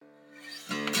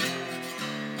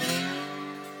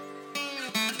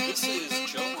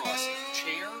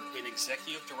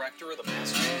Executive Director of the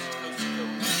Massachusetts Coast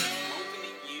Coalition,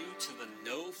 welcoming you to the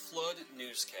No Flood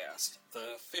Newscast,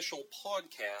 the official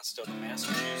podcast of the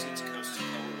Massachusetts Coast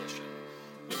Coalition,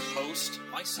 with host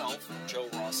myself, Joe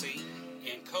Rossi,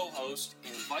 and co-host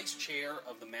and Vice Chair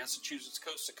of the Massachusetts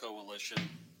Coast Coalition,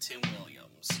 Tim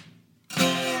Williams.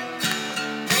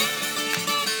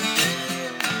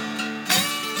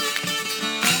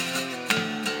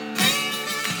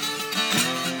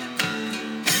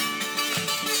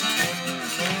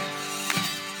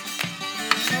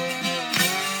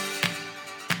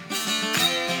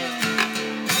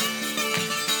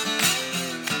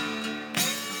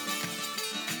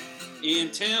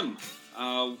 And Tim,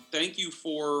 thank you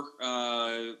for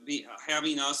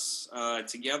having us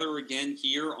together again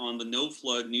here on the No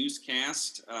Flood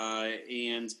Newscast.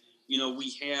 And, you know,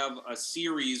 we have a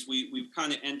series. We've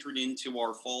kind of entered into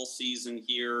our fall season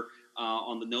here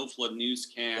on the No Flood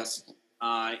Newscast.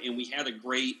 And we had a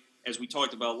great, as we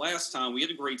talked about last time, we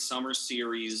had a great summer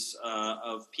series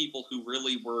of people who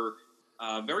really were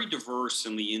very diverse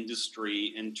in the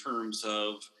industry in terms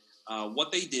of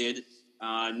what they did.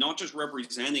 Not just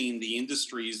representing the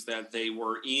industries that they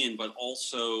were in, but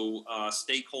also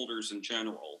stakeholders in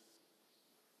general.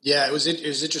 Yeah, it was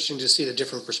interesting to see the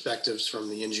different perspectives from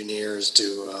the engineers to,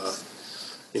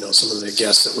 some of the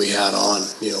guests that we had on,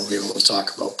 be able to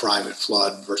talk about private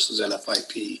flood versus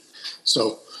NFIP.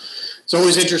 So it's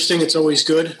always interesting. It's always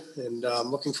good. And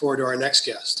I'm looking forward to our next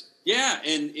guest. Yeah,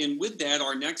 and with that,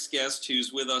 our next guest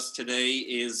who's with us today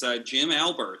is Jim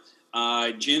Albert.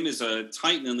 Jim is a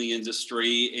titan in the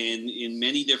industry in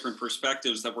many different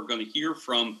perspectives that we're going to hear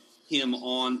from him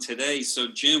on today. So,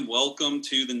 Jim, welcome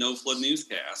to the No Flood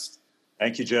Newscast.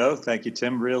 Thank you, Joe. Thank you,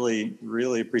 Tim. Really,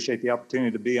 really appreciate the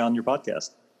opportunity to be on your podcast.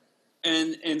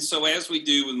 And so, as we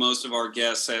do with most of our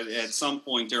guests, at some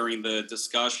point during the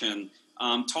discussion,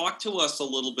 talk to us a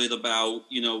little bit about,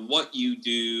 what you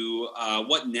do,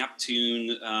 what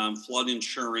Neptune flood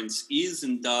insurance is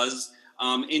and does.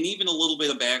 And even a little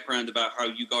bit of background about how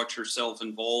you got yourself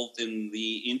involved in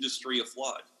the industry of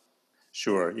flood.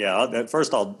 Sure. Yeah.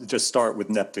 First, I'll just start with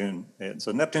Neptune.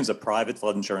 So Neptune's a private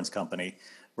flood insurance company.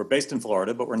 We're based in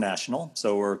Florida, but we're national.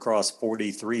 So we're across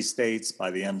 43 states.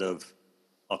 By the end of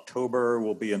October,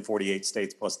 we'll be in 48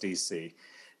 states plus DC.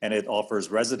 And it offers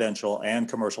residential and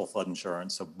commercial flood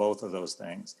insurance, so both of those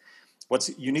things.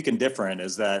 What's unique and different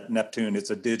is that Neptune, it's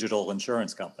a digital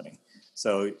insurance company.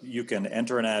 So you can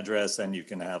enter an address and you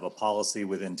can have a policy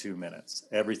within 2 minutes.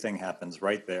 Everything happens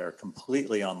right there,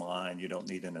 completely online. You don't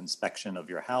need an inspection of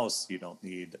your house. You don't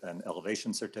need an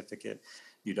elevation certificate.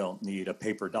 You don't need a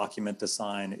paper document to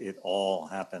sign. It all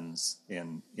happens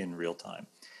in real time.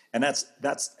 And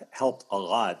that's helped a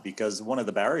lot, because one of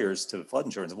the barriers to flood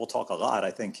insurance, and we'll talk a lot,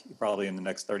 I think, probably in the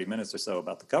next 30 minutes or so,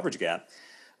 about the coverage gap.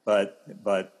 But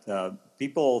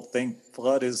people think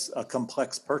flood is a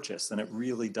complex purchase, and it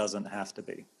really doesn't have to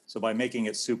be. So by making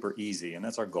it super easy, and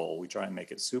that's our goal, we try and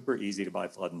make it super easy to buy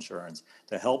flood insurance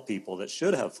to help people that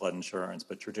should have flood insurance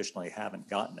but traditionally haven't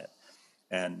gotten it,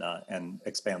 and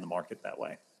expand the market that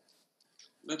way.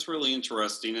 That's really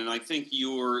interesting, and I think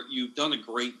you've done a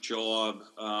great job,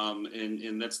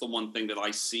 and that's the one thing that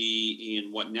I see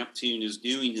in what Neptune is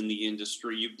doing in the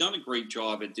industry. You've done a great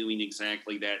job at doing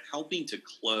exactly that, helping to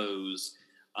close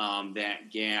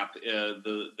that gap,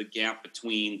 the gap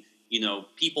between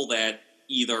people that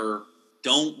either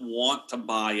don't want to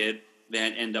buy it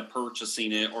that end up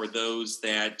purchasing it, or those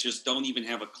that just don't even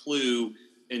have a clue.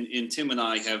 And Tim and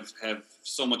I have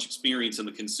so much experience in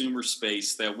the consumer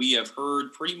space that we have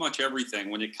heard pretty much everything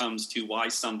when it comes to why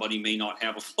somebody may not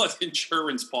have a flood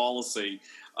insurance policy.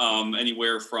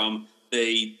 Anywhere from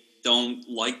they don't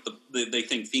like they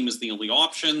think FEMA is the only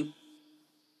option,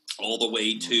 all the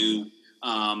way to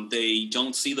they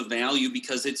don't see the value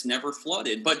because it's never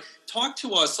flooded. But talk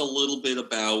to us a little bit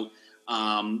about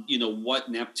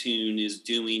what Neptune is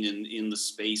doing in the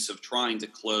space of trying to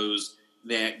close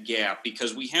that gap,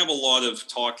 because we have a lot of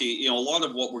talking, a lot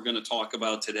of what we're going to talk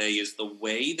about today is the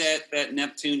way that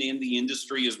Neptune in the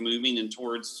industry is moving in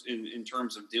terms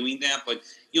of doing that. But,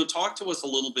 talk to us a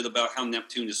little bit about how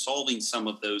Neptune is solving some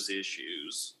of those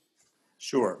issues.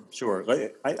 Sure.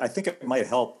 I think it might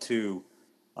help to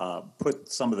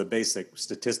put some of the basic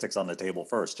statistics on the table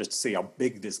first, just to see how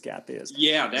big this gap is.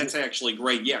 Yeah, that's actually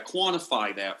great. Yeah,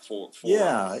 quantify that for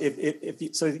Yeah,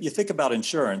 so you think about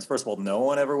insurance. First of all, no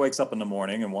one ever wakes up in the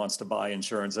morning and wants to buy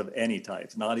insurance of any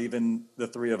type. Not even the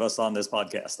three of us on this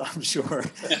podcast. I'm sure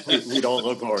we don't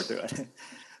look forward to it.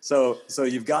 So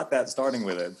you've got that starting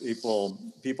with it.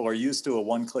 People are used to a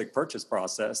one-click purchase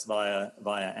process via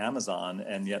Amazon,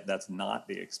 and yet that's not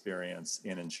the experience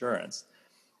in insurance.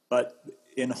 But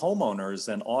in homeowners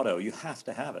and auto, you have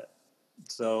to have it.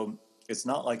 So it's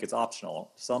not like it's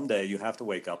optional. Someday you have to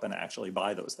wake up and actually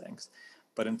buy those things.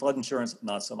 But in flood insurance,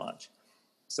 not so much.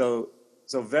 So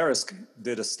Verisk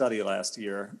did a study last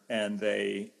year, and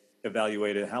they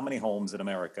evaluated how many homes in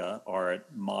America are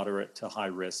at moderate to high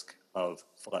risk of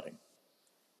flooding.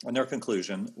 And their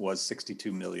conclusion was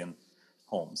 62 million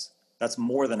homes. That's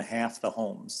more than half the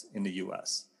homes in the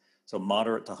US. So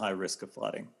moderate to high risk of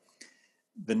flooding.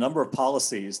 The number of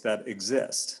policies that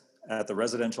exist at the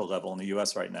residential level in the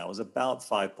US right now is about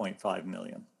 5.5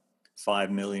 million.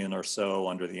 5 million or so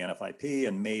under the NFIP,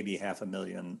 and maybe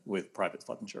 500,000 with private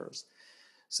flood insurers.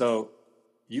 So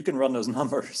you can run those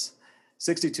numbers.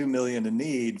 62 million in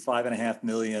need, 5.5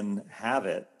 million have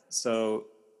it. So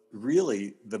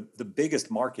really the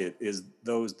biggest market is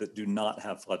those that do not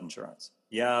have flood insurance.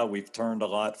 Yeah, we've turned a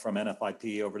lot from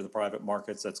NFIP over to the private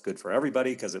markets. That's good for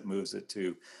everybody because it moves it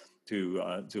to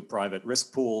private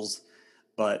risk pools.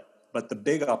 But the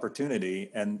big opportunity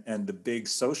and the big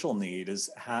social need is,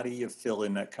 how do you fill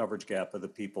in that coverage gap of the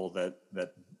people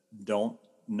that don't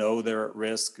know they're at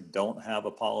risk, don't have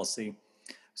a policy?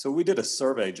 So we did a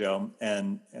survey, Joe,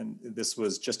 and this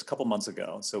was just a couple months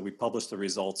ago. So we published the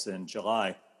results in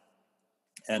July,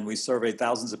 and we surveyed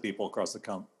thousands of people across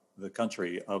the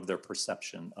country of their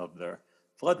perception of their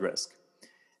flood risk.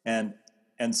 And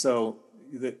so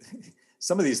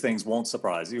some of these things won't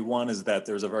surprise you. One is that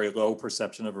there's a very low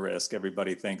perception of risk.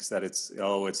 Everybody thinks that it's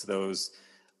those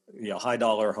high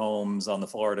dollar homes on the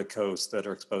Florida coast that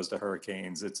are exposed to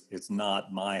hurricanes. It's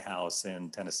not my house in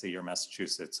Tennessee or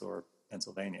Massachusetts or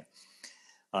Pennsylvania.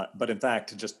 But in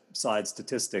fact, just side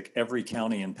statistic, every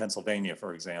county in Pennsylvania,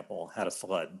 for example, had a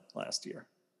flood last year.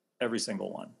 Every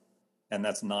single one. And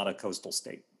that's not a coastal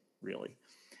state, really.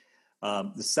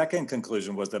 The second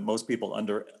conclusion was that most people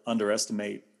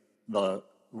underestimate the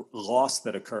loss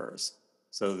that occurs.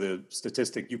 So the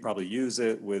statistic, you probably use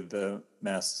it with the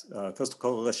Mass Coastal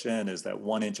Coalition, is that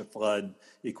 1 inch of flood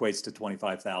equates to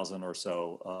 25,000 or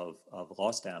so of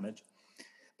loss damage.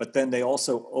 But then they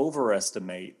also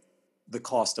overestimate the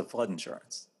cost of flood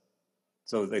insurance.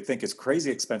 So they think it's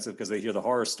crazy expensive because they hear the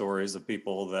horror stories of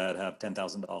people that have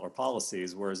 $10,000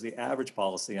 policies, whereas the average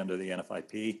policy under the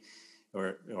NFIP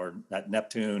or at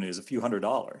Neptune is a few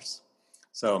 $100s.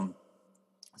 So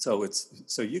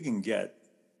you can get,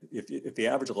 if the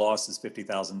average loss is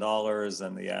 $50,000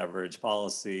 and the average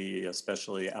policy,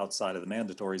 especially outside of the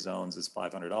mandatory zones, is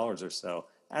 $500 or so,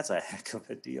 that's a heck of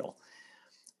a deal.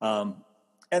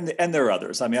 And there are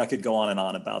others. I mean, I could go on and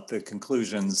on about the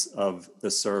conclusions of the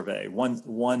survey.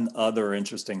 One other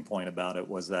interesting point about it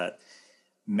was that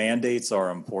mandates are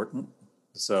important.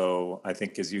 So I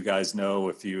think, as you guys know,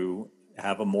 if you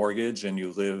have a mortgage and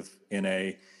you live in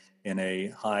a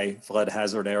high flood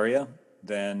hazard area,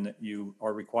 then you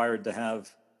are required to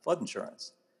have flood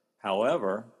insurance.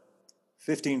 However,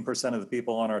 15% of the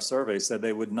people on our survey said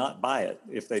they would not buy it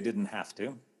if they didn't have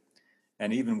to.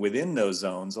 And even within those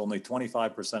zones, only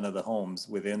 25% of the homes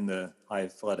within the high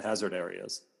flood hazard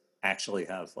areas actually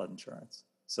have flood insurance.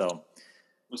 So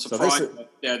I'm surprised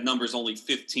that number is only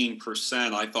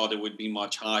 15%. I thought it would be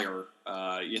much higher.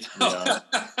 Yeah.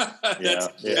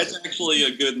 That's actually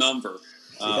a good number.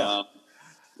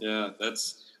 Yeah.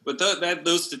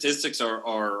 Those statistics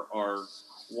are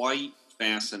quite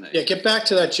fascinating. Yeah, get back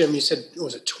to that, Jim. You said,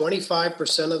 was it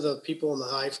 25% of the people in the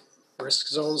high risk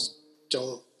zones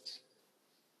don't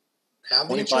have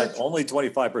the insurance? Only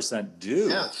 25% do.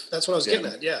 Yeah, that's what I was getting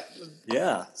at. Yeah.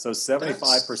 Yeah. So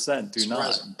 75% do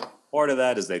not. Part of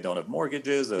that is they don't have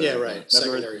mortgages. Yeah, right.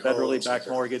 Federally backed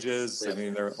mortgages. Yeah. I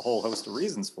mean, there are a whole host of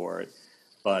reasons for it.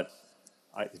 But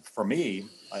for me,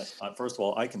 first of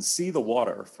all, I can see the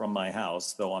water from my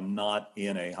house, though I'm not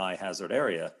in a high hazard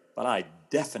area. But I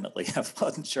definitely have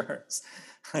flood insurance.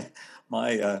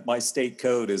 My state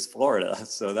code is Florida,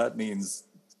 so that means,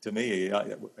 to me,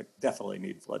 I definitely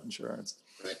need flood insurance.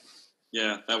 Right.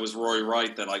 Yeah, that was Roy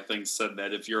Wright that I think said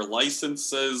that if your license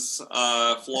says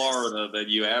Florida, that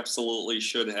you absolutely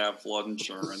should have flood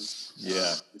insurance.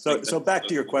 Yeah. So back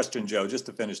to your question, Joe, just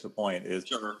to finish the point, is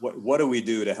sure. What do we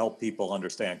do to help people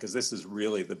understand? Because this is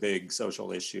really the big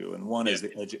social issue. And one is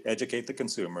to educate the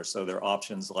consumer. So there are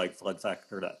options like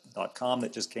floodfactor.com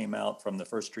that just came out from the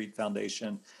First Street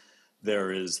Foundation.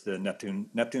 There is the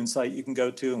Neptune site you can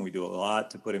go to, and we do a lot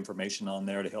to put information on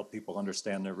there to help people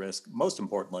understand their risk. Most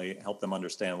importantly, help them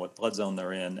understand what flood zone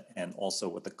they're in and also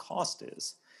what the cost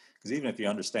is. Because even if you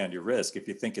understand your risk, if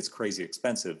you think it's crazy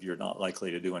expensive, you're not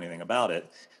likely to do anything about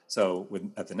it. So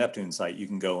at the Neptune site, you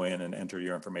can go in and enter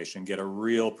your information, get a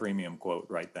real premium quote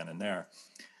right then and there.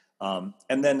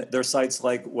 And then there are sites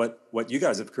like what you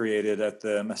guys have created at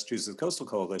the Massachusetts Coastal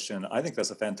Coalition. I think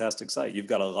that's a fantastic site. You've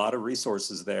got a lot of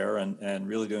resources there and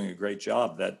really doing a great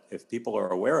job that if people are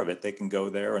aware of it, they can go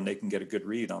there and they can get a good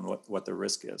read on what the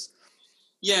risk is.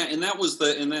 Yeah, and that was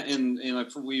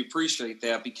we appreciate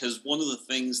that, because one of the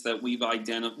things that we've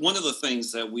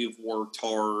worked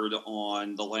hard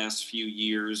on the last few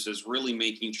years is really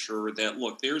making sure that,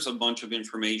 look, there's a bunch of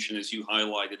information, as you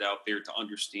highlighted, out there to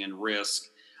understand risk,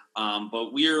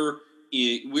 but we're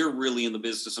really in the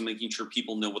business of making sure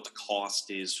people know what the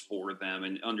cost is for them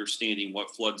and understanding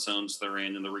what flood zones they're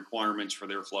in and the requirements for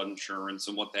their flood insurance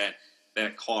and what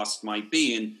that cost might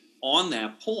be. And on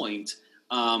that point,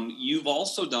 you've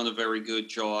also done a very good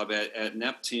job at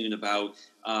Neptune about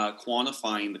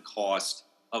quantifying the cost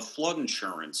of flood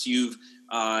insurance. You've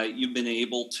been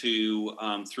able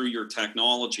to, through your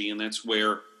technology, and that's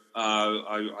where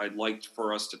I'd like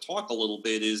for us to talk a little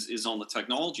bit, is on the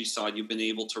technology side. You've been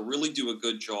able to really do a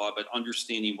good job at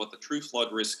understanding what the true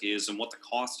flood risk is and what the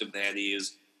cost of that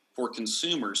is for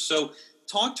consumers. So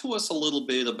talk to us a little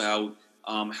bit about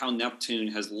how Neptune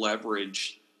has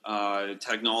leveraged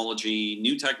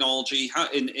new technology,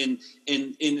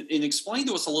 and explain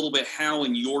to us a little bit how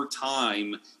in your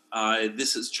time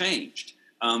this has changed,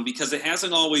 because it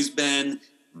hasn't always been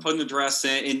put an address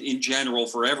in general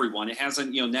for everyone. It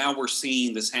hasn't, now we're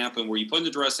seeing this happen where you put an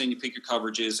address in, you pick your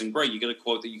coverages, and great, you get a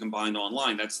quote that you can bind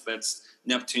online. That's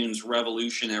Neptune's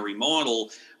revolutionary model.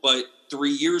 But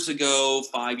 3 years ago,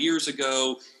 5 years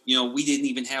ago, we didn't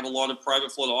even have a lot of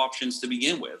private flood options to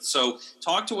begin with. So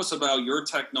talk to us about your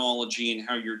technology and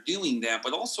how you're doing that,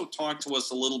 but also talk to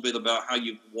us a little bit about how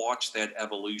you've watched that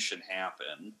evolution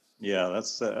happen. Yeah,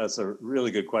 that's a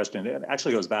really good question. It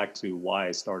actually goes back to why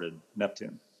I started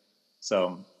Neptune.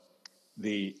 So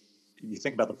you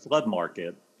think about the flood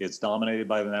market, it's dominated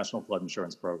by the National Flood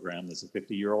Insurance Program. This is a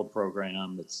 50-year-old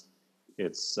program. It's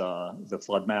the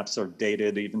flood maps are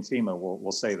dated. Even FEMA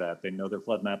will say that. They know their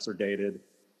flood maps are dated.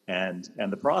 And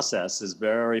the process is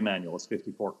very manual. It's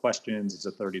 54 questions. It's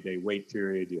a 30-day wait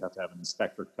period. You have to have an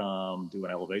inspector come, do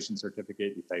an elevation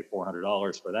certificate. You pay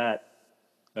 $400 for that.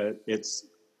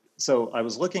 So I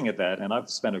was looking at that, and I've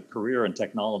spent a career in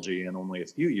technology and only a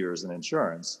few years in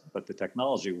insurance, but the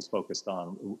technology was focused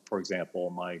on, for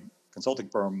example, my consulting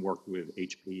firm worked with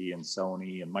HP and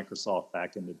Sony and Microsoft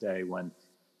back in the day when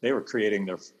they were creating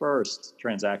their first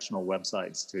transactional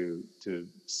websites to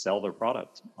sell their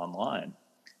product online.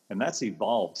 And that's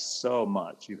evolved so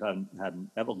much. You've had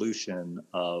an evolution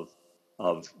of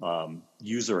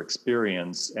user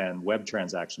experience and web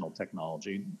transactional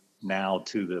technology now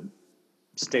to the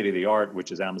state of the art,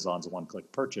 which is Amazon's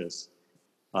one-click purchase.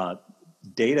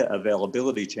 Data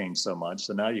availability changed so much,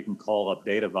 so now you can call up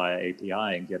data via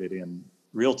API and get it in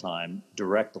real time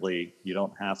directly. You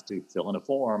don't have to fill in a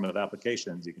form of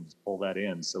applications. You can just pull that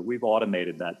in. So we've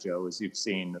automated that, Joe, as you've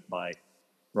seen by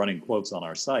running quotes on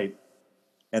our site.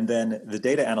 And then the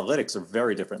data analytics are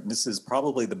very different. And this is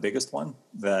probably the biggest one,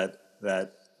 that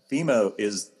FEMA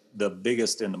is the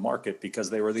biggest in the market because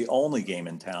they were the only game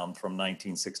in town from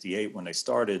 1968 when they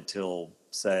started till,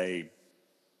 say,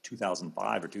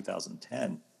 2005 or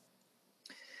 2010.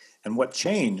 And what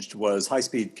changed was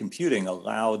high-speed computing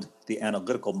allowed the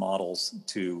analytical models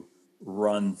to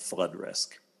run flood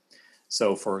risk.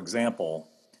 So, for example,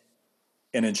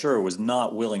 an insurer was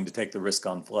not willing to take the risk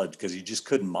on flood because you just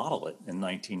couldn't model it in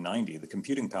 1990. The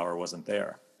computing power wasn't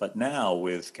there. But now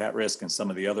with Cat Risk and some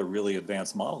of the other really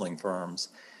advanced modeling firms,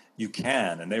 you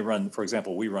can. And they run, for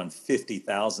example, we run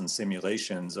 50,000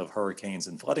 simulations of hurricanes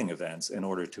and flooding events in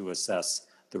order to assess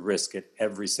the risk at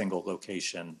every single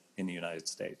location in the United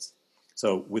States.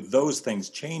 So with those things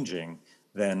changing,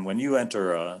 then when you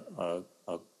enter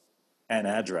an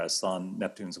address on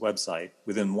Neptune's website,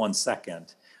 within 1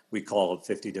 second, we call up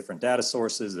 50 different data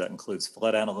sources. That includes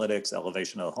flood analytics,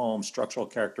 elevation of the home, structural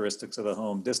characteristics of the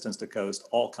home, distance to coast,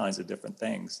 all kinds of different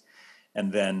things,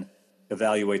 and then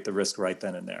evaluate the risk right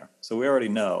then and there. So we already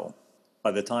know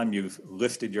by the time you've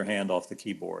lifted your hand off the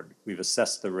keyboard, we've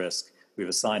assessed the risk, we've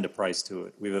assigned a price to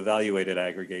it, we've evaluated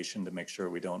aggregation to make sure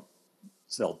we don't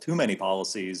sell too many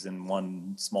policies in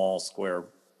one small square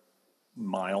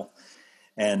mile,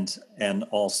 and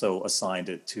also assigned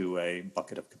it to a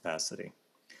bucket of capacity.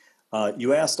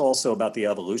 You asked also about the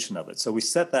evolution of it. So we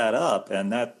set that up, and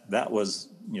that was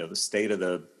the state of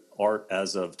the art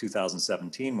as of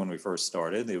 2017 when we first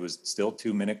started. It was still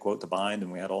 2-minute quote to bind,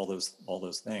 and we had all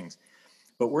those things.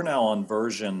 But we're now on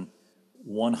version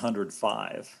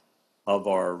 105 of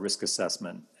our risk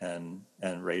assessment and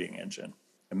rating engine.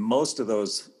 And most of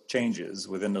those changes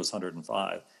within those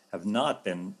 105 have not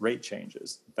been rate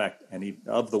changes. In fact,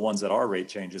 of the ones that are rate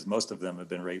changes, most of them have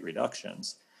been rate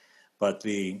reductions. But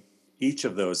each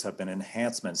of those have been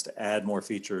enhancements to add more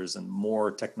features and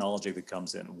more technology that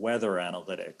comes in, weather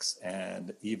analytics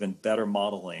and even better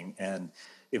modeling and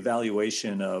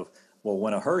evaluation of, well,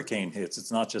 when a hurricane hits,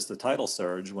 it's not just the tidal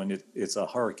surge. When it's a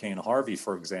Hurricane Harvey,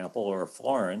 for example, or a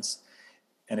Florence,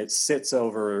 and it sits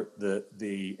over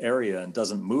the area and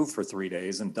doesn't move for 3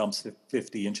 days and dumps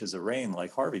 50 inches of rain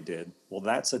like Harvey did, well,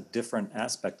 that's a different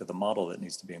aspect of the model that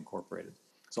needs to be incorporated.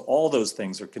 So all those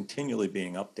things are continually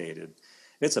being updated.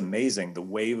 It's amazing the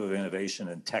wave of innovation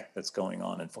and tech that's going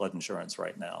on in flood insurance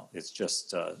right now. It's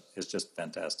just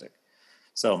fantastic.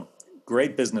 So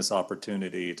great business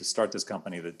opportunity to start this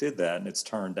company that did that, and it's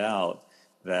turned out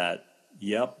that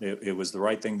it was the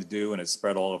right thing to do, and it's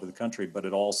spread all over the country, but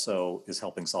it also is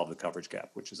helping solve the coverage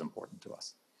gap, which is important to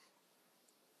us.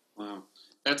 Wow.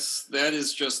 That's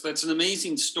an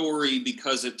amazing story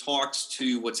because it talks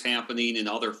to what's happening in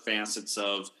other facets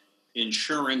of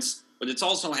insurance, but it's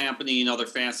also happening in other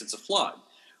facets of flood,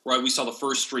 right? We saw the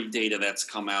First Street data that's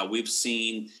come out. We've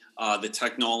seen the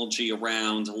technology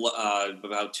around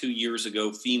about 2 years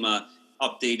ago, FEMA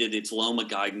updated its LOMA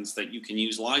guidance that you can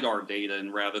use LIDAR data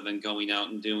and rather than going out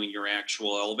and doing your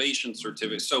actual elevation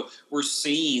certificate. So we're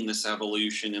seeing this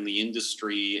evolution in the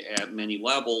industry at many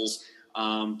levels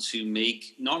to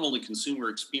make not only consumer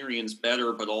experience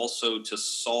better, but also to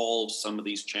solve some of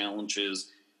these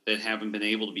challenges that haven't been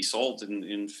able to be solved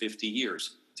in 50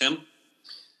 years. Tim?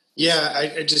 Yeah,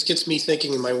 it just gets me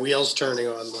thinking and my wheels turning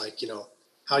on, like,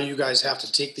 how you guys have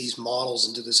to take these models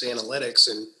and do this analytics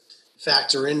and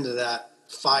factor into that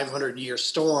 500-year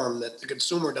storm that the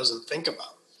consumer doesn't think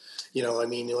about.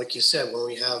 Like you said, when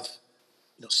we have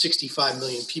 65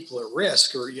 million people at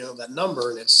risk, or that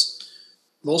number, and it's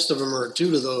most of them are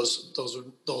due to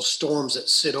those storms that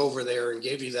sit over there and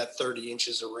give you that 30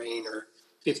 inches of rain or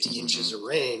 50 inches of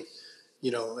rain.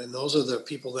 And those are the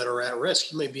people that are at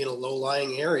risk. You may be in a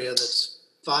low-lying area that's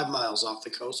 5 miles off the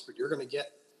coast, but you're going to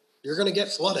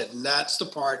get flooded, and that's the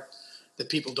part that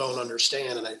people don't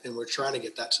understand, and we're trying to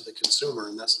get that to the consumer,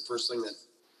 and that's the first thing that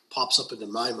pops up into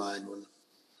my mind when.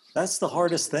 That's the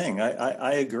hardest thing.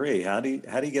 I agree. How do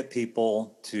you get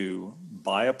people to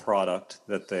buy a product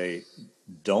that they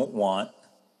don't want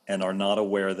and are not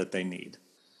aware that they need?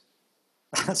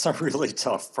 That's a really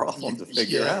tough problem to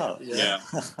figure out. Yeah.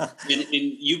 and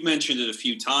you've mentioned it a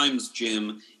few times,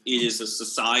 Jim. It is a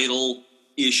societal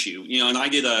issue, and I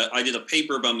did a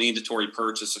paper about mandatory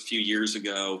purchase a few years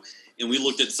ago, and we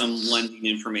looked at some lending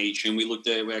information. We looked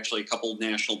at actually a couple of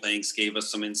national banks gave us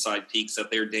some inside peeks at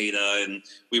their data, and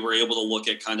we were able to look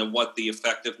at kind of what the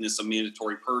effectiveness of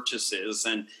mandatory purchase is.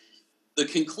 And the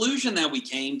conclusion that we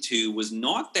came to was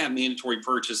not that mandatory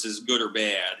purchase is good or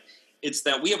bad. It's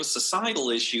that we have a societal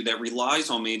issue that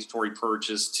relies on mandatory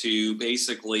purchase to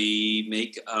basically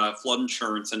make flood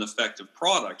insurance an effective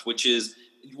product, which is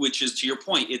to your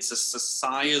point, it's a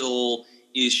societal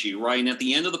issue, right? And at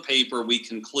the end of the paper, we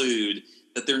conclude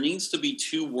that there needs to be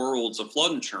two worlds of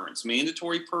flood insurance: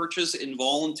 mandatory purchase and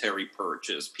voluntary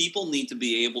purchase. People need to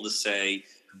be able to say,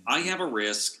 I have a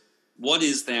risk. What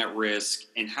is that risk?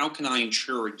 And how can I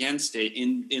insure against it?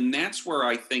 And that's where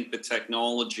I think the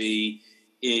technology,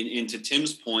 to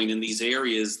Tim's point, in these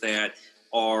areas that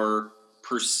are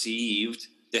perceived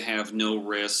to have no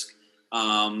risk,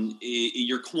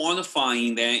 you're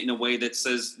quantifying that in a way that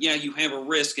says, yeah, you have a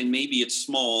risk and maybe it's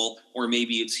small or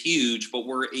maybe it's huge, but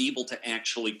we're able to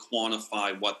actually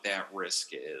quantify what that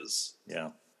risk is. Yeah.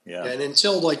 And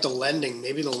until maybe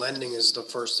the lending is the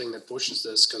first thing that pushes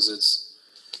this, because it's,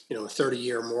 a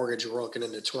 30-year mortgage, we're looking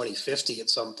into 2050 at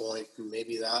some point, and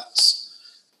maybe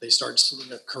they start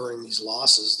occurring these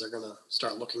losses, they're going to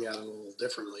start looking at it a little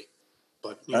differently.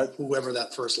 But whoever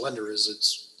that first lender is,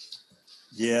 it's.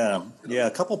 Yeah.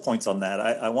 A couple points on that.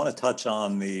 I want to touch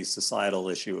on the societal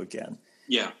issue again.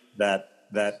 Yeah.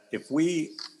 That if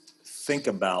we think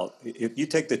about, if you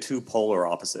take the two polar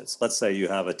opposites, let's say you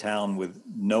have a town with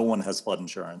no one has flood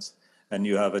insurance, and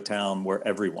you have a town where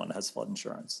everyone has flood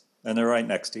insurance, and they're right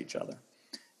next to each other,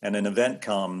 and an event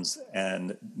comes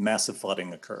and massive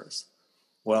flooding occurs.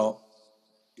 Well,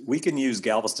 we can use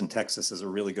Galveston, Texas as a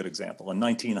really good example. In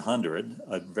 1900,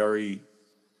 a very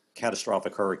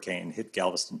catastrophic hurricane hit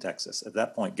Galveston, Texas. At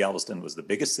that point, Galveston was the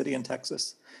biggest city in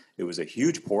Texas. It was a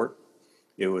huge port.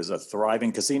 It was a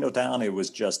thriving casino town. It was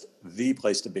just the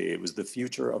place to be. It was the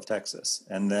future of Texas.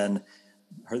 And then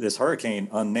this hurricane,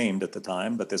 unnamed at the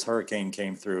time, but this hurricane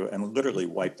came through and literally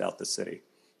wiped out the city.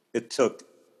 It took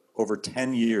over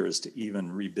 10 years to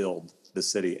even rebuild the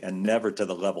city, and never to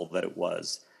the level that it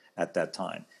was at that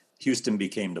time. Houston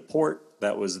became the port.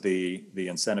 That was the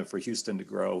incentive for Houston to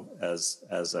grow as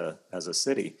a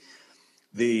city.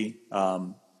 The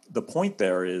point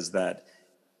there is that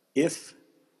if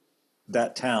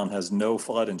that town has no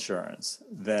flood insurance,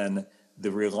 then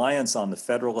the reliance on the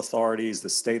federal authorities, the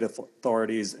state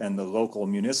authorities, and the local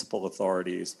municipal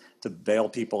authorities to bail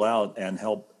people out and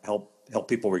help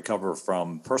people recover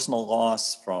from personal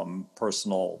loss, from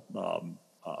personal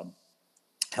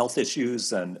health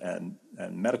issues and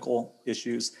medical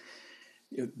issues,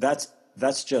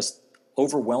 that's just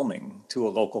overwhelming to a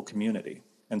local community.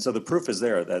 And so the proof is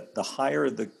there that the higher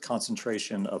the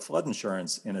concentration of flood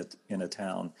insurance in a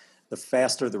town, the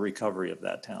faster the recovery of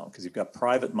that town, because you've got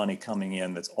private money coming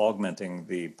in that's augmenting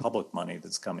the public money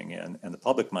that's coming in, and the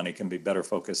public money can be better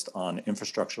focused on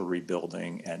infrastructure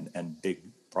rebuilding and big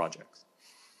projects.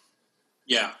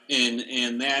 Yeah,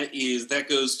 and that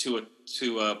goes to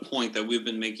a point that we've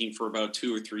been making for about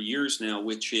 2 or 3 years now,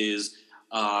 which is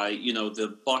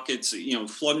the buckets.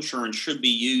 Flood insurance should be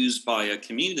used by a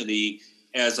community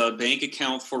as a bank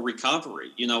account for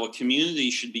recovery. A community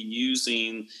should be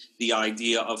using the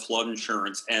idea of flood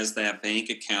insurance as that bank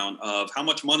account of how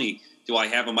much money do I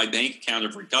have in my bank account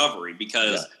of recovery?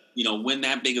 Because, when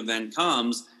that big event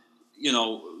comes,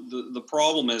 the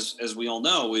problem, as we all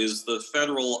know, is the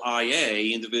federal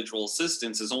IA, individual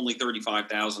assistance, is only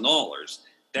 $35,000.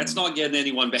 That's not getting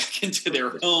anyone back into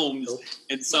their homes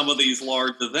in some of these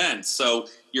large events. So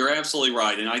you're absolutely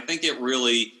right. And I think it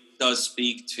really does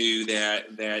speak to that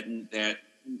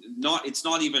it's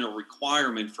not even a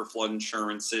requirement for flood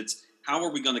insurance. It's how are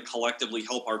we going to collectively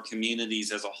help our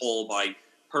communities as a whole by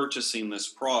purchasing this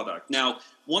product. Now,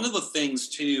 one of the things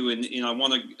too, and I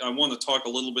want to talk a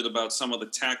little bit about some of the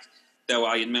tech that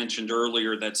I had mentioned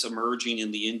earlier that's emerging in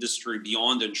the industry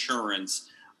beyond insurance.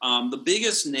 The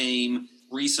biggest name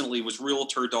recently was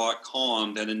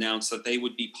Realtor.com that announced that they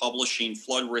would be publishing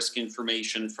flood risk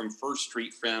information from First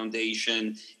Street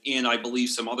Foundation and I believe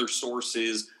some other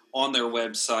sources on their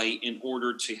website in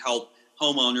order to help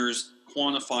homeowners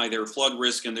quantify their flood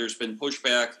risk. And there's been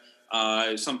pushback.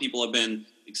 Some people have been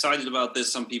excited about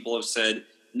this. Some people have said,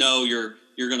 no, you're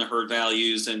going to hurt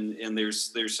values, and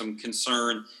there's some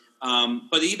concern.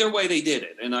 But either way, they did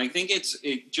it, and I think it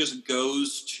just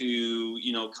goes to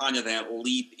kind of that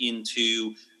leap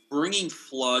into bringing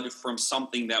flood from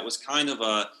something that was kind of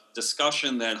a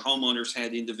discussion that homeowners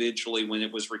had individually when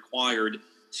it was required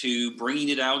to bringing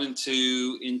it out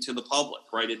into the public.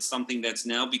 Right, it's something that's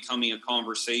now becoming a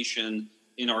conversation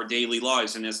in our daily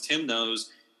lives, and as Tim knows,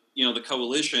 the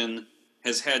coalition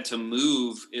has had to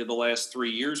move in the last 3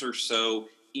 years or so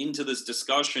into this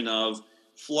discussion of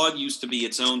flood used to be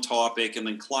its own topic, and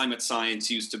then climate science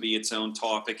used to be its own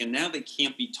topic, and now they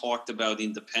can't be talked about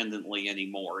independently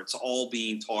anymore. It's all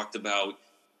being talked about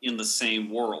in the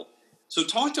same world. So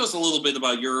talk to us a little bit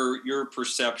about your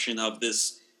perception of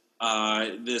this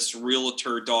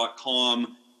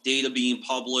Realtor.com data being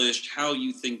published, how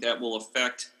you think that will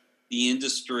affect the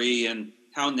industry, and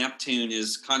how Neptune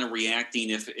is kind of reacting,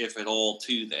 if at all,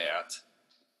 to that.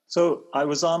 So I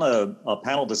was on a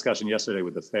panel discussion yesterday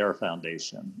with the Fair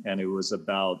Foundation, and it was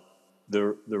about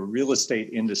the real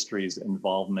estate industry's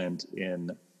involvement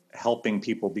in helping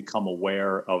people become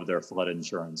aware of their flood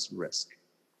insurance risk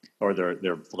or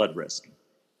their flood risk.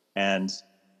 And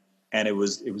it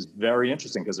was very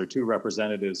interesting because there are two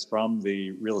representatives from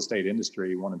the real estate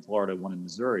industry, one in Florida, one in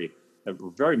Missouri, that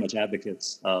were very much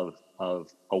advocates of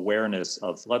awareness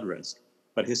of flood risk.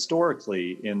 But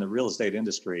historically, in the real estate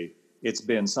industry, it's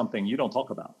been something you don't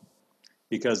talk about.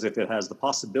 Because if it has the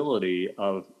possibility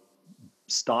of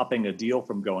stopping a deal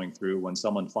from going through when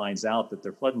someone finds out that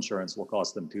their flood insurance will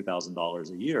cost them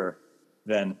 $2,000 a year,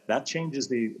 then that changes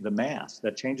the math.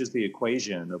 That changes the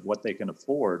equation of what they can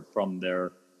afford from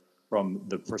the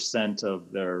percent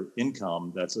of their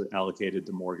income that's allocated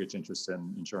to mortgage interest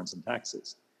and insurance and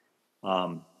taxes.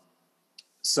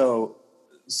 So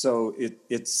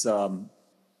it's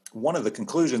one of the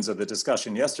conclusions of the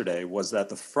discussion yesterday was that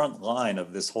the front line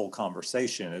of this whole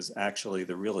conversation is actually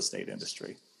the real estate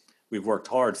industry. We've worked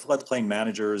hard. Floodplain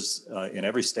managers in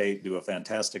every state do a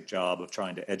fantastic job of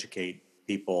trying to educate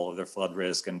people of their flood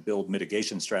risk and build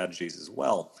mitigation strategies as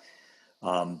well.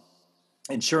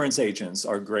 Insurance agents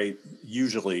are great.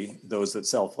 Usually those that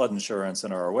sell flood insurance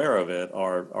and are aware of it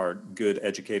are good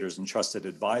educators and trusted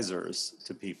advisors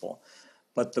to people.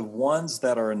 But the ones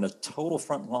that are in the total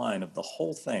front line of the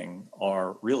whole thing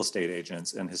are real estate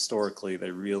agents, and historically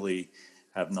they really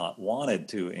have not wanted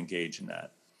to engage in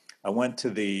that. I went to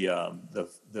the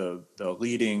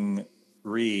leading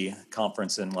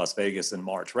conference in Las Vegas in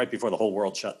March, right before the whole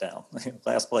world shut down.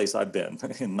 Last place I've been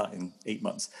in 8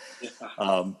 months.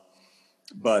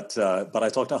 But I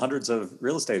talked to hundreds of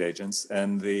real estate agents,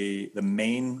 and the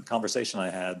main conversation I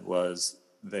had was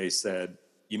they said,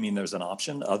 "You mean there's an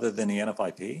option other than the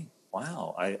NFIP?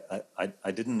 Wow,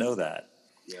 I didn't know that."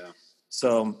 Yeah.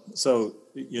 So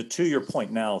to your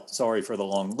point now, sorry for the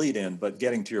long lead in, but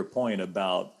getting to your point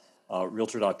about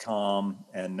Realtor.com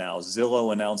and now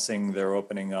Zillow announcing they're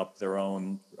opening up their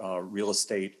own real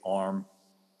estate arm,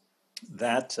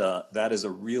 that is a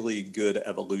really good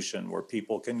evolution where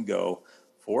people can go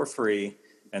for free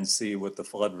and see what the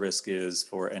flood risk is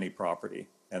for any property.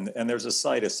 And there's a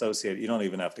site associated. You don't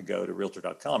even have to go to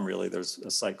Realtor.com, really. There's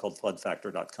a site called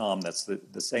floodfactor.com. That's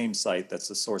the same site that's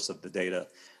the source of the data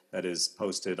that is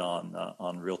posted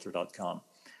on Realtor.com.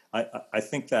 I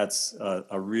think that's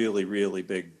a really, really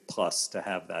big plus to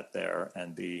have that there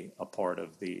and be a part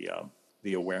of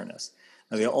the awareness.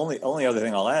 Now, the only other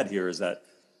thing I'll add here is that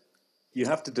you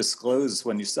have to disclose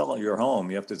when you sell your home.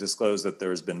 You have to disclose that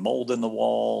there's been mold in the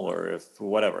wall, or if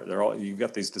whatever. You've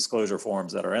got these disclosure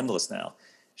forms that are endless now.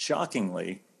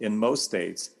 Shockingly, in most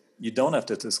states, you don't have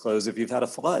to disclose if you've had a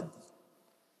flood.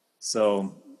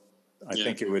 So I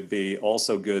think it would be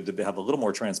also good to have a little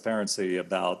more transparency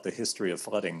about the history of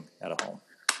flooding at a home.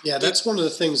 Yeah, that's one of the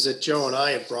things that Joe and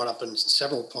I have brought up in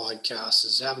several podcasts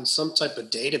is having some type of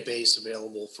database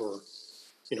available for,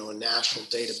 a national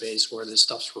database where this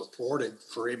stuff's reported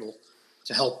for able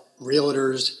to help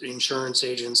realtors, insurance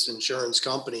agents, insurance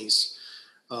companies,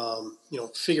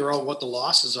 figure out what the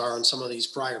losses are on some of these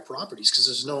prior properties, because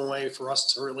there's no way for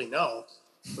us to really know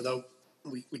without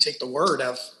we take the word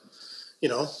of,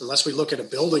 unless we look at a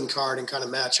building card and kind of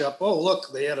match up. Oh,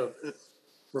 look, they had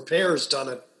repairs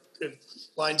done. It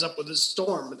lines up with this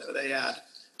storm that they had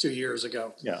 2 years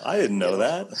ago. Yeah, I didn't know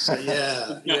that. So,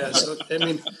 yeah. So, I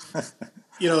mean,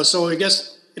 so I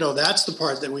guess, that's the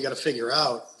part that we got to figure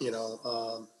out,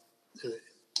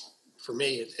 for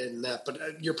me in that.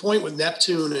 But your point with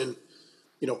Neptune and,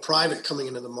 private coming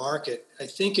into the market, I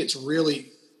think it's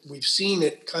really, we've seen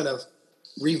it kind of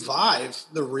revive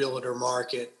the realtor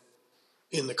market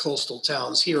in the coastal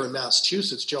towns here in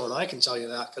Massachusetts. Joe and I can tell you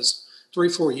that because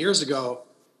 3-4 years ago,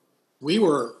 we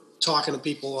were talking to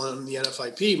people on the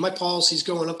NFIP. My policy's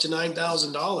going up to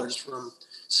 $9,000 from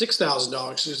 $6,000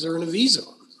 because they're in a V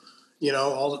zone.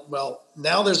 Well,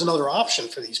 now there's another option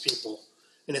for these people,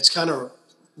 and it's kind of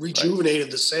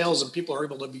rejuvenated the sales, and people are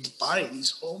able to be buying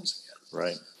these homes again.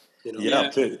 Right. Yeah.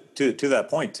 To that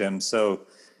point, Tim. So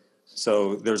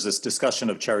there's this discussion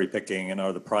of cherry picking, and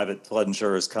are the private flood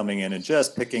insurers coming in and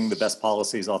just picking the best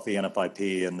policies off the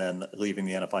NFIP and then leaving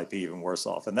the NFIP even worse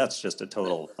off? And that's just a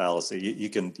total fallacy. You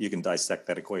can dissect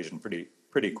that equation pretty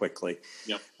quickly.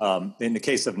 Yep. In the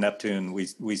case of Neptune,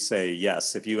 we say,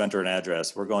 yes, if you enter an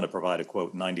address, we're going to provide a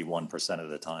quote 91% of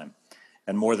the time.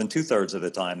 And more than 2/3 of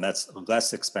the time, that's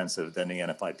less expensive than the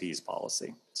NFIP's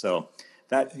policy. So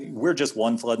that we're just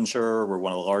one flood insurer. We're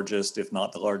one of the largest, if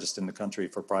not the largest in the country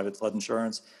for private flood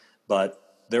insurance.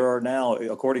 But there are now,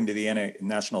 according to the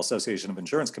National Association of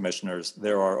Insurance Commissioners,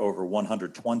 there are over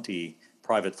 120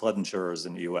 private flood insurers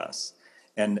in the U.S.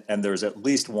 And there's at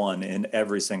least one in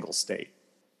every single state.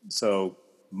 So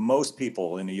most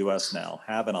people in the U.S. now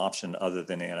have an option other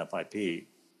than the NFIP,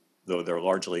 though they're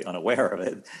largely unaware of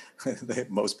it.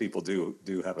 Most people do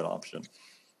have an option.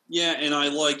 Yeah, and I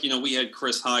like, we had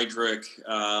Chris Heydrich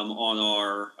on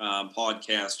our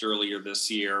podcast earlier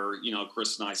this year.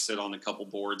 Chris and I sit on a couple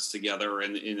boards together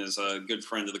and is a good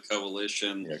friend of the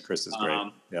coalition. Yeah, Chris is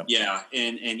great. Yeah,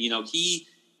 and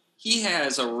he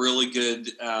has a really good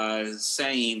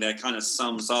saying that kind of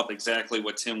sums up exactly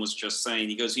what Tim was just saying.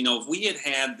 He goes, if we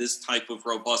had this type of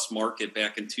robust market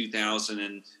back in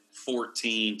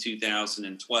 2014,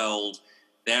 2012,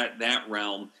 that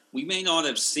realm, we may not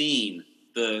have seen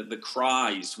the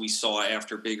cries we saw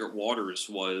after Biggert Waters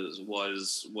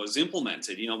was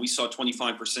implemented. We saw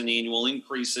 25% annual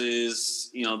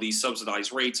increases. These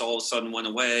subsidized rates all of a sudden went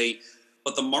away.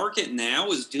 But the market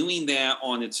now is doing that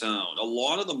on its own. A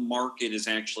lot of the market is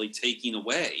actually taking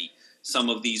away some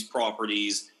of these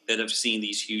properties that have seen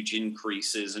these huge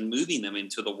increases and moving them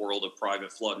into the world of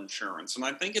private flood insurance. And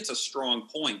I think it's a strong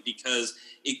point because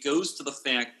it goes to the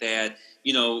fact that,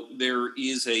 there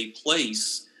is a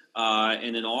place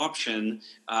and an option.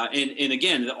 And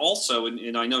again, also,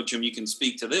 and I know, Jim, you can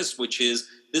speak to this, which is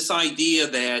this idea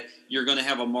that you're going to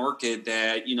have a market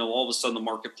that, all of a sudden the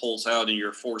market pulls out and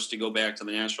you're forced to go back to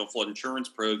the National Flood Insurance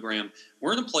Program.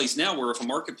 We're in a place now where if a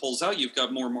market pulls out, you've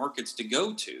got more markets to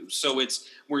go to. So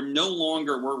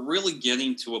we're really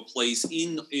getting to a place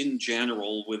in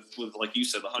general with, like you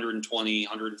said, the 120,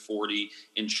 140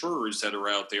 insurers that are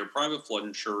out there, private flood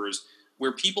insurers,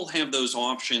 where people have those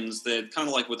options that kind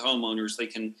of like with homeowners, they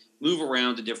can move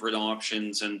around to different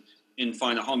options and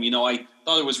find a home. I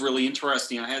thought it was really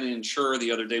interesting. I had an insurer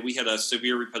the other day. We had a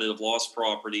severe repetitive loss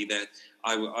property that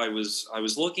I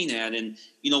was looking at, and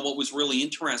what was really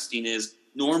interesting is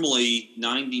normally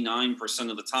 99%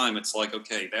 of the time it's like,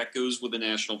 okay, that goes with the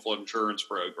National Flood Insurance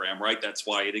Program, right? That's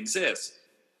why it exists.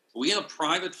 We had a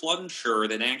private flood insurer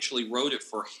that actually wrote it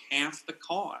for half the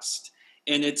cost,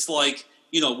 and it's like,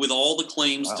 with all the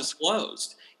claims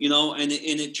disclosed. And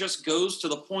it just goes to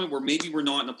the point where maybe we're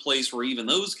not in a place where even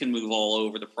those can move all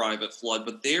over the private flood,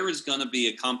 but there is going to be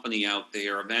a company out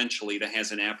there eventually that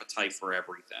has an appetite for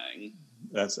everything.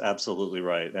 That's absolutely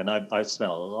right. And I've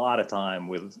spent a lot of time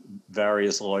with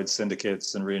various Lloyd's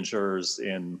syndicates and reinsurers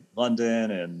in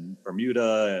London and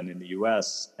Bermuda and in the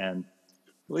US. And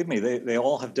believe me, they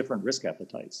all have different risk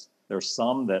appetites. There are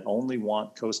some that only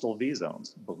want coastal V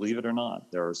zones, believe it or not.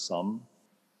 There are some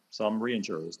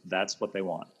reinsurers, that's what they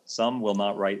want. Some will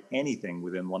not write anything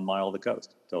within 1 mile of the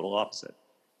coast, total opposite.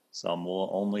 Some will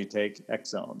only take X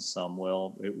zones, some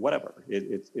will, whatever.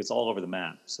 It's all over the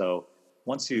map. So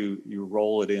once you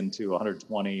roll it into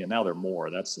 120, and now there are more,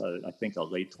 that's I think a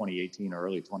late 2018 or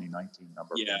early 2019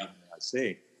 number from the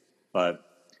NAIC.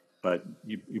 But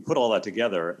you put all that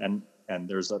together, and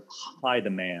there's a high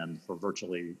demand for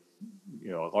virtually,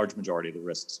 a large majority of the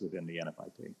risks within the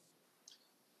NFIP.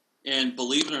 And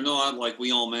believe it or not, like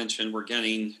we all mentioned, we're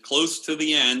getting close to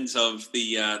the end of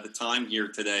the time here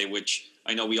today, which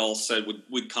I know we all said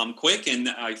would come quick, and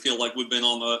I feel like we've been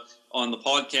on the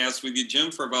podcast with you,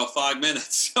 Jim, for about 5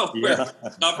 minutes. So we're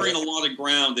covering a lot of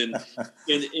ground, and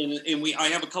I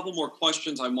have a couple more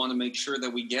questions I want to make sure that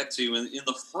we get to, and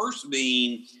the first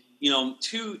being,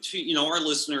 our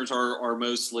listeners are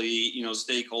mostly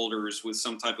stakeholders with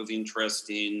some type of interest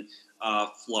in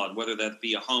flood, whether that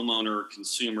be a homeowner or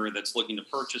consumer that's looking to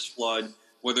purchase flood,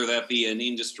 whether that be an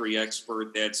industry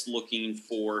expert that's looking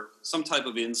for some type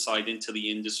of insight into the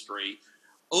industry.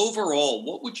 Overall,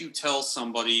 what would you tell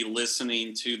somebody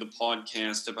listening to the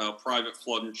podcast about private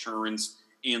flood insurance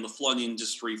and the flood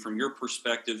industry from your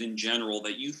perspective in general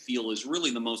that you feel is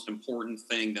really the most important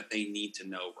thing that they need to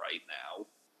know right now?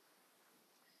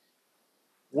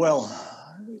 Well,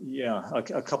 yeah,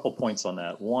 a couple points on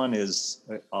that. One is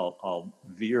I'll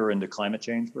veer into climate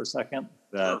change for a second.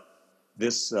 That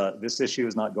this issue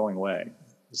is not going away.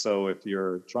 So if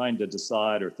you're trying to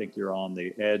decide or think you're on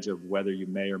the edge of whether you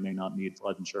may or may not need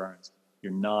flood insurance,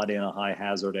 you're not in a high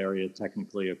hazard area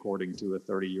technically according to a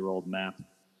 30-year-old map.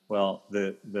 Well,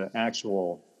 the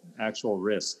actual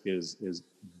risk is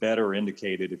better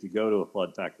indicated if you go to a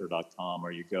floodfactor.com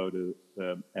or you go to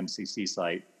the MCC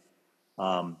site.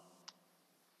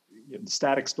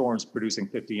 Static storms producing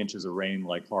 50 inches of rain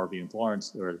like Harvey and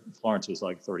Florence, or Florence was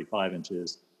like 35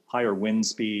 inches, higher wind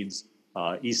speeds,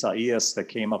 Isaias that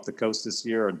came up the coast this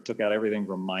year and took out everything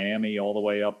from Miami all the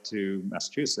way up to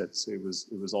Massachusetts. It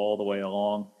was all the way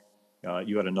along.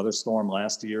 You had another storm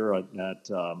last year at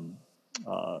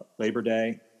Labor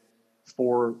Day.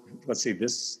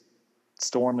 This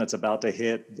storm that's about to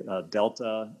hit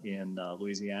Delta in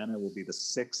Louisiana will be the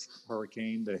 6th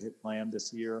hurricane to hit land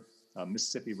this year.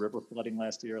 Mississippi River flooding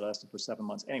last year lasted for 7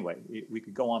 months. Anyway, we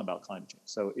could go on about climate change.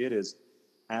 So it is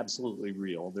absolutely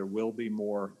real. There will be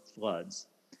more floods.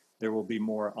 There will be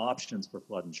more options for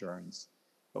flood insurance.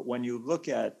 But when you look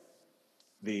at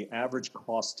the average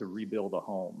cost to rebuild a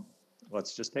home,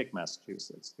 let's just take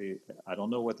Massachusetts. I don't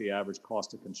know what the average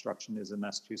cost of construction is in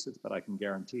Massachusetts, but I can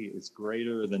guarantee it's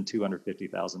greater than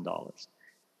 $250,000.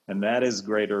 And that is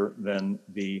greater than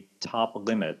the top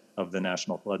limit of the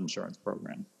National Flood Insurance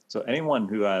Program. So anyone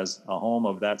who has a home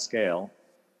of that scale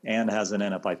and has an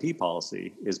NFIP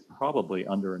policy is probably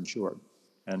underinsured.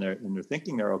 And they're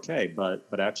thinking they're okay, but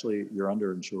actually you're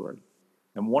underinsured.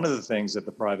 And one of the things that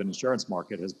the private insurance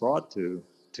market has brought to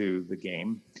the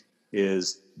game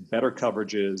is better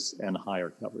coverages and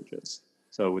higher coverages.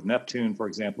 So with Neptune, for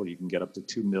example, you can get up to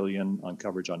 $2 million on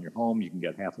coverage on your home. You can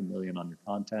get $500,000 on your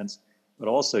contents, but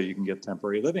also you can get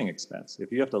temporary living expense. If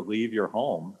you have to leave your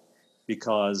home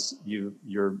because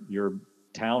your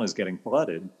town is getting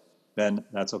flooded, then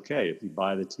that's okay. If you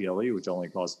buy the TLE, which only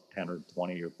costs $10 or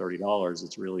 $20 or $30,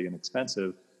 it's really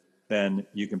inexpensive, then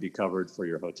you can be covered for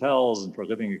your hotels and for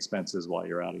living expenses while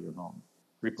you're out of your home.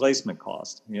 Replacement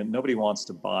cost. Nobody wants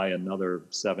to buy another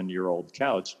 7-year-old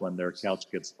couch when their couch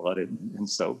gets flooded, and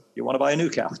so you want to buy a new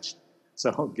couch.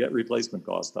 So get replacement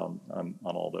cost on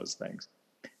all those things.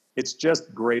 It's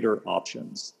just greater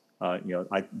options.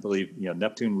 I believe,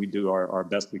 Neptune, we do our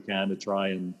best we can to try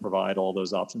and provide all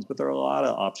those options, but there are a lot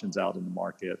of options out in the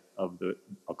market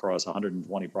across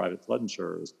 120 private flood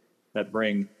insurers that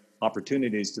bring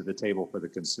opportunities to the table for the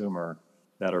consumer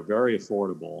that are very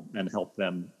affordable and help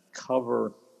them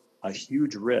cover a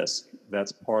huge risk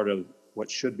that's part of what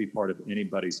should be part of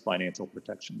anybody's financial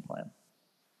protection plan.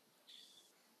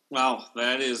 Wow,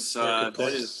 that is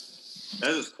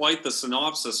quite the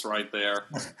synopsis right there.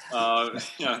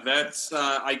 Yeah, that's.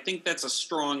 I think that's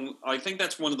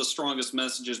one of the strongest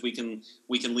messages we can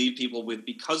leave people with,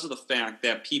 because of the fact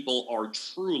that people are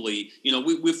truly.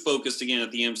 We've focused again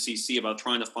at the MCC about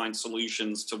trying to find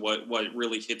solutions to what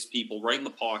really hits people right in the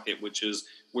pocket, which is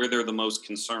where they're the most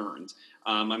concerned.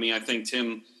 I think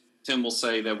Tim will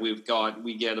say that we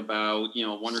get about,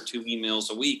 1 or 2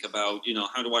 emails a week about,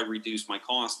 how do I reduce my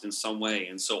cost in some way?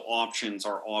 And so options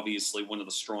are obviously one of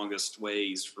the strongest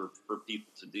ways for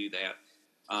people to do that.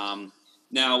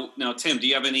 Now, Tim, do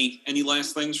you have any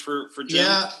last things for Jim?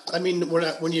 Yeah,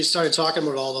 when you started talking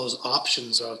about all those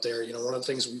options out there, one of the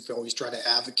things we've always tried to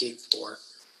advocate for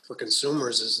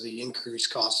consumers is the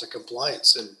increased cost of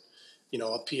compliance. And,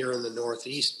 up here in the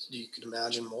Northeast, you can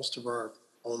imagine most of our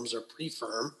homes are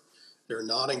pre-firm. They're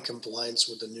not in compliance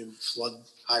with the new flood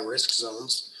high-risk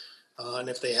zones. And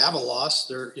if they have a loss,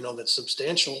 that's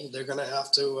substantial, they're going to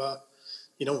have to,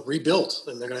 rebuild,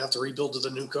 and they're going to have to rebuild to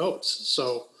the new codes.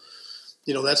 So,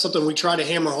 that's something we try to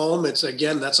hammer home. That's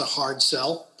a hard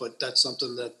sell, but that's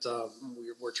something that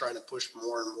we're trying to push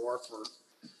more and more for,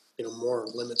 more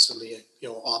limits in the,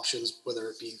 options, whether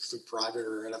it be through private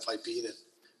or NFIP that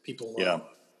people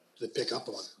that pick up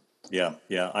on. Yeah,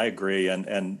 I agree.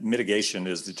 And mitigation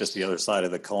is just the other side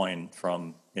of the coin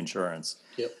from insurance.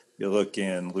 Yep. You look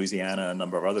in Louisiana and a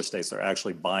number of other states, they're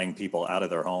actually buying people out of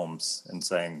their homes and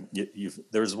saying,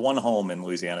 there's one home in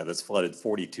Louisiana that's flooded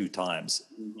 42 times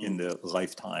in the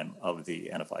lifetime of the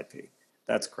NFIP.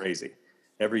 That's crazy.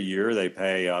 Every year they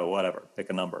pay, pick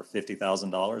a number,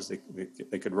 $50,000.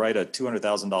 They could write a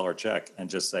 $200,000 check and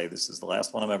just say, this is the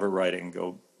last one I'm ever writing.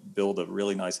 Go build a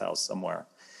really nice house somewhere.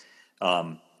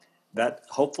 That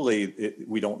hopefully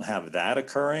we don't have that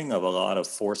occurring of a lot of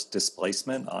forced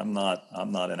displacement. I'm not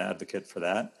an advocate for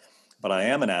that, but I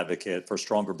am an advocate for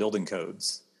stronger building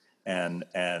codes and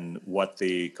what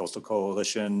the Coastal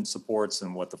Coalition supports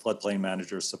and what the floodplain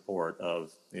managers support.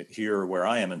 Of here where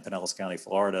I am in Pinellas County,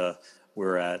 Florida,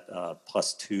 we're at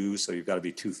 +2, so you've got to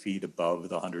be 2 feet above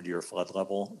the 100-year flood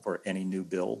level for any new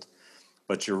build.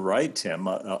 But you're right, Tim.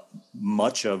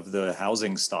 Much of the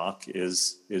housing stock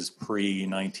is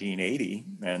pre-1980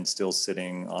 and still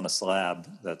sitting on a slab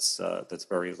that's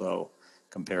very low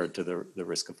compared to the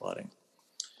risk of flooding.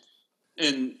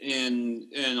 And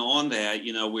on that,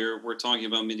 we're talking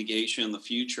about mitigation in the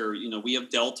future. We have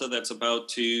Delta that's about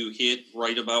to hit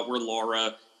right about where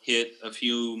Laura hit a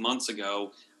few months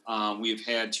ago. We've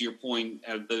had, to your point,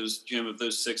 of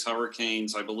those 6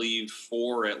 hurricanes, I believe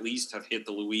 4 at least have hit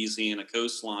the Louisiana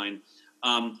coastline.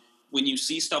 When you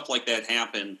see stuff like that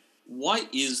happen, what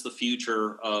is the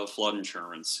future of flood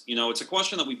insurance? It's a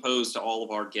question that we pose to all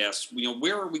of our guests.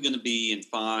 Where are we going to be in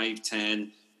 5,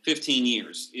 10, 15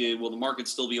 years? Will the market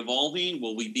still be evolving?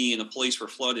 Will we be in a place where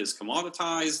flood is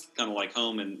commoditized, kind of like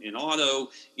home and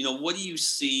auto? What do you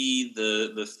see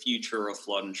the future of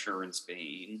flood insurance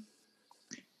being?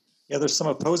 Yeah, there's some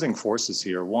opposing forces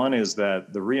here. One is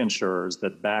that the reinsurers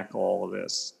that back all of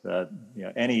this, that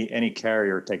any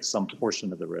carrier takes some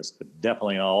portion of the risk, but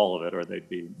definitely not all of it, or they'd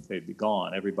be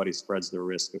gone. Everybody spreads their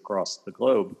risk across the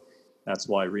globe. That's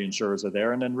why reinsurers are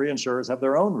there, and then reinsurers have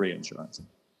their own reinsurance.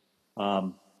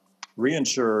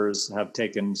 Reinsurers have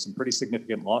taken some pretty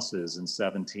significant losses in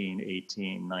 17,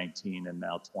 18, 19, and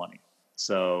now 20.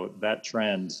 So that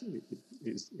trend,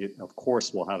 it of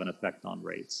course will have an effect on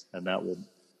rates, and that will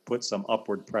put some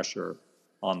upward pressure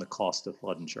on the cost of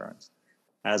flood insurance.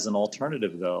 As an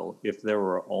alternative, though, if there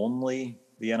were only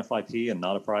the NFIP and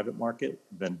not a private market,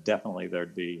 then definitely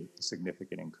there'd be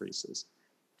significant increases.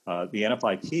 The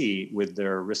NFIP, with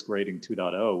their Risk Rating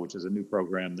 2.0, which is a new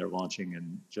program they're launching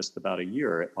in just about a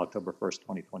year, October 1st,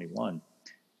 2021,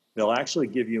 they'll actually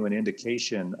give you an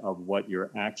indication of what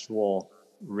your actual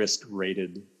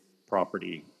risk-rated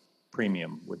property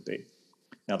premium would be.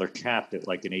 Now, they're capped at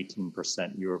like an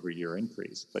 18% year-over-year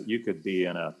increase, but you could be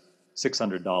in a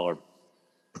 $600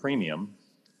 premium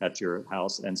at your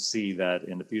house and see that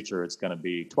in the future it's going to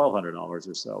be $1,200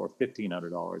 or so, or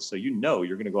 $1,500. So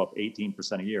you're going to go up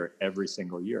 18% a year every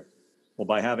single year. Well,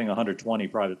 by having 120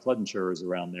 private flood insurers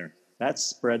around there, that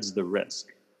spreads the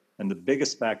risk. And the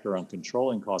biggest factor on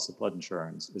controlling costs of flood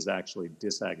insurance is actually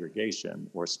disaggregation,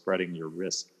 or spreading your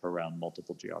risk around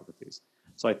multiple geographies.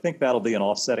 So I think that'll be an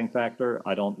offsetting factor.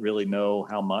 I don't really know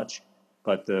how much,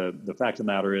 but the fact of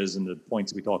the matter is, and the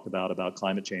points we talked about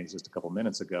climate change just a couple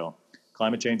minutes ago,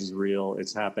 climate change is real.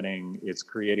 It's happening. It's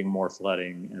creating more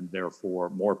flooding, and therefore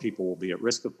more people will be at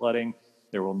risk of flooding.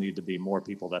 There will need to be more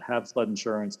people that have flood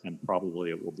insurance, and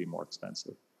probably it will be more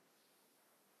expensive.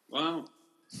 Wow.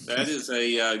 That is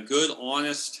a good,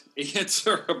 honest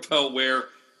answer about where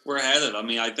we're headed. I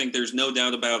mean, I think there's no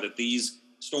doubt about it. These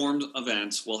storm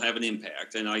events will have an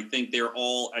impact. And I think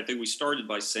we started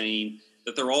by saying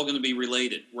that they're all going to be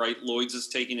related, right? Lloyd's is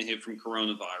taking a hit from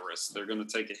coronavirus. They're going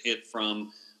to take a hit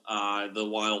from the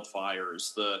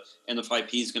wildfires. The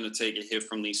NFIP is going to take a hit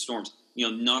from these storms.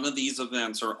 None of these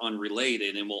events are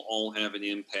unrelated and will all have an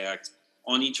impact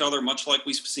on each other, much like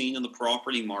we've seen in the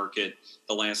property market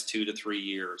the last 2 to 3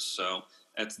 years. So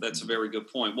that's a very good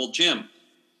point. Well, Jim,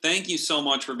 thank you so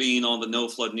much for being on the No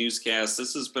Flood Newscast.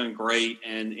 This has been great,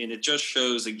 and it just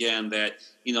shows again that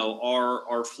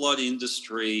our flood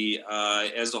industry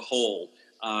as a whole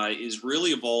is really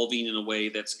evolving in a way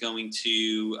that's going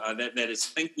to that is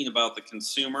thinking about the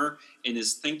consumer and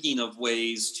is thinking of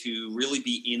ways to really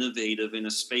be innovative in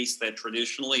a space that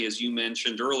traditionally, as you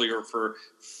mentioned earlier, for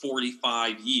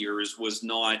 45 years was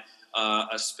not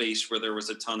a space where there was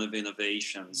a ton of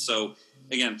innovation. So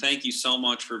again, thank you so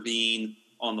much for being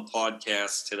on the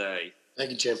podcast today.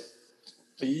 Thank you, Jim.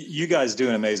 You guys do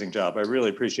an amazing job. I really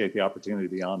appreciate the opportunity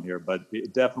to be on here, but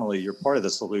definitely you're part of the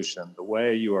solution. The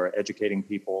way you are educating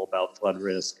people about flood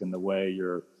risk and the way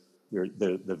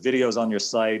the videos on your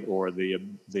site or the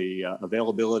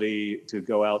availability to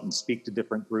go out and speak to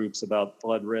different groups about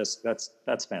flood risk,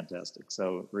 that's fantastic.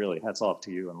 So really hats off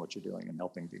to you and what you're doing and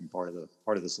helping being part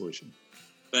of the solution.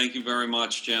 Thank you very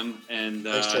much, Jim. And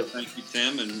Thanks, Jim. Thank you,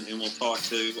 Tim. And we'll talk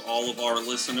to all of our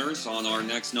listeners on our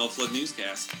next No Flood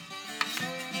Newscast.